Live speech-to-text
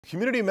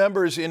Community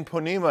members in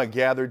Ponemah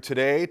gathered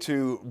today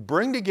to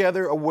bring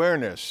together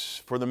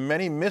awareness for the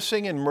many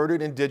missing and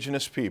murdered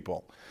Indigenous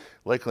people.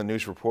 Lakeland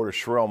News reporter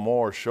Sherelle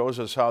Moore shows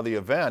us how the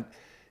event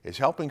is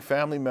helping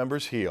family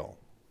members heal.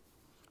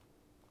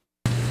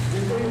 The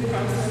grief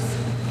process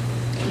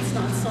is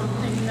not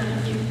something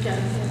that you get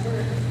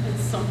over,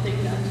 it's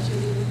something that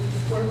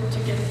you work to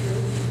get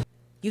through.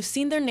 You've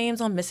seen their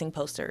names on missing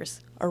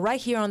posters or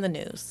right here on the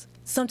news.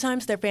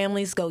 Sometimes their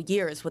families go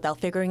years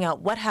without figuring out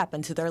what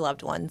happened to their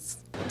loved ones.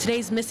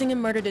 Today's Missing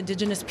and Murdered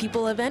Indigenous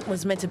People event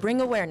was meant to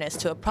bring awareness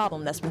to a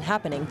problem that's been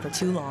happening for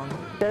too long.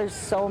 There's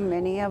so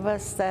many of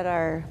us that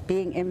are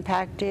being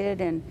impacted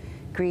and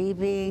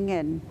grieving,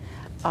 and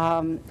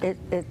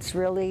it's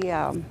really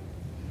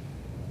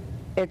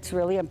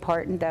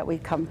important that we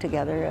come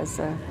together as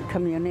a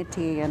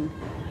community and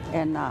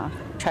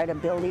try to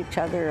build each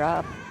other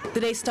up. The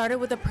day started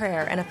with a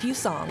prayer and a few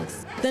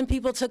songs. Then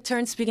people took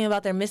turns speaking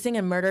about their missing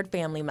and murdered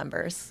family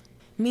members.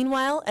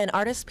 Meanwhile, an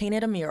artist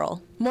painted a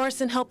mural.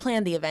 Morrison helped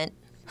plan the event.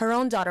 Her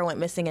own daughter went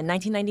missing in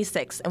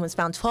 1996 and was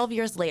found 12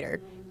 years later,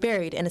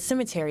 buried in a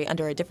cemetery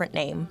under a different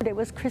name. It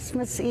was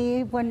Christmas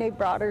Eve when they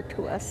brought her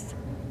to us.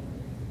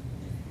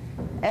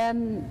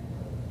 And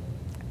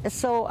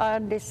so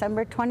on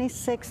December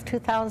 26,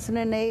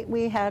 2008,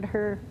 we had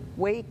her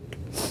wake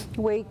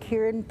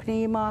here in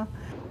Ponemah.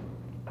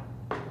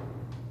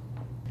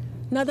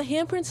 Now, the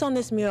handprints on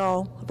this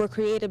mural were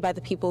created by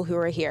the people who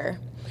are here,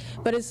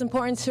 but it's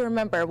important to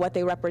remember what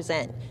they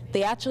represent.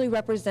 They actually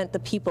represent the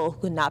people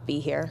who could not be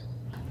here.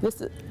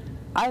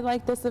 I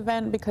like this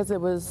event because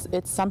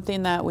it's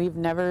something that we've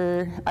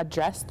never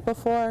addressed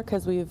before,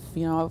 because we've,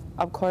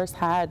 of course,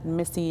 had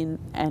missing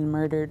and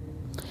murdered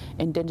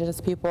Indigenous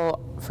people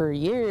for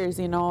years,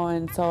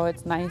 and so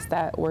it's nice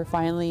that we're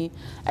finally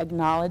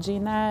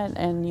acknowledging that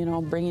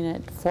and, bringing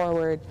it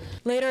forward.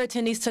 Later,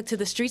 attendees took to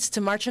the streets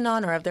to march in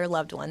honor of their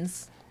loved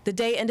ones. The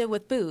day ended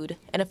with food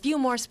and a few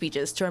more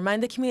speeches to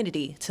remind the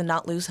community to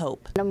not lose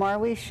hope. The more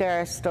we share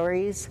our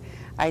stories,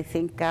 I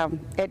think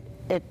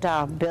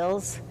it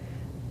builds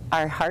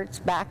our hearts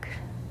back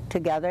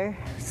together,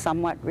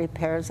 somewhat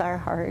repairs our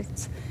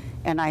hearts,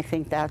 and I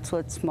think that's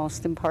what's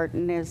most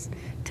important, is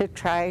to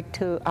try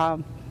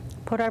to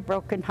put our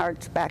broken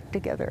hearts back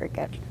together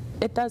again.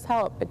 It does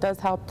help. It does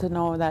help to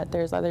know that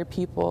there's other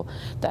people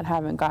that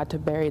haven't got to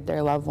bury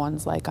their loved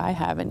ones like I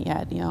haven't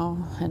yet,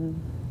 and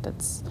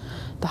that's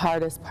the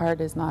hardest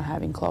part, is not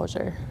having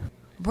closure.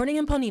 Reporting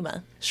in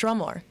Ponemah, Sherelle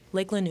Moore,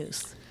 Lakeland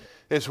News.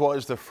 This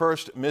was the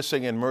first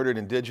Missing and Murdered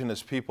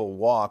Indigenous People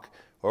Walk.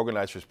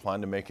 Organizers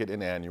plan to make it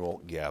an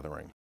annual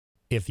gathering.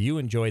 If you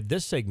enjoyed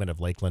this segment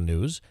of Lakeland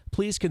News,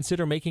 please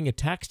consider making a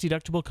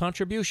tax-deductible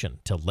contribution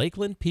to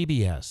Lakeland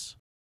PBS.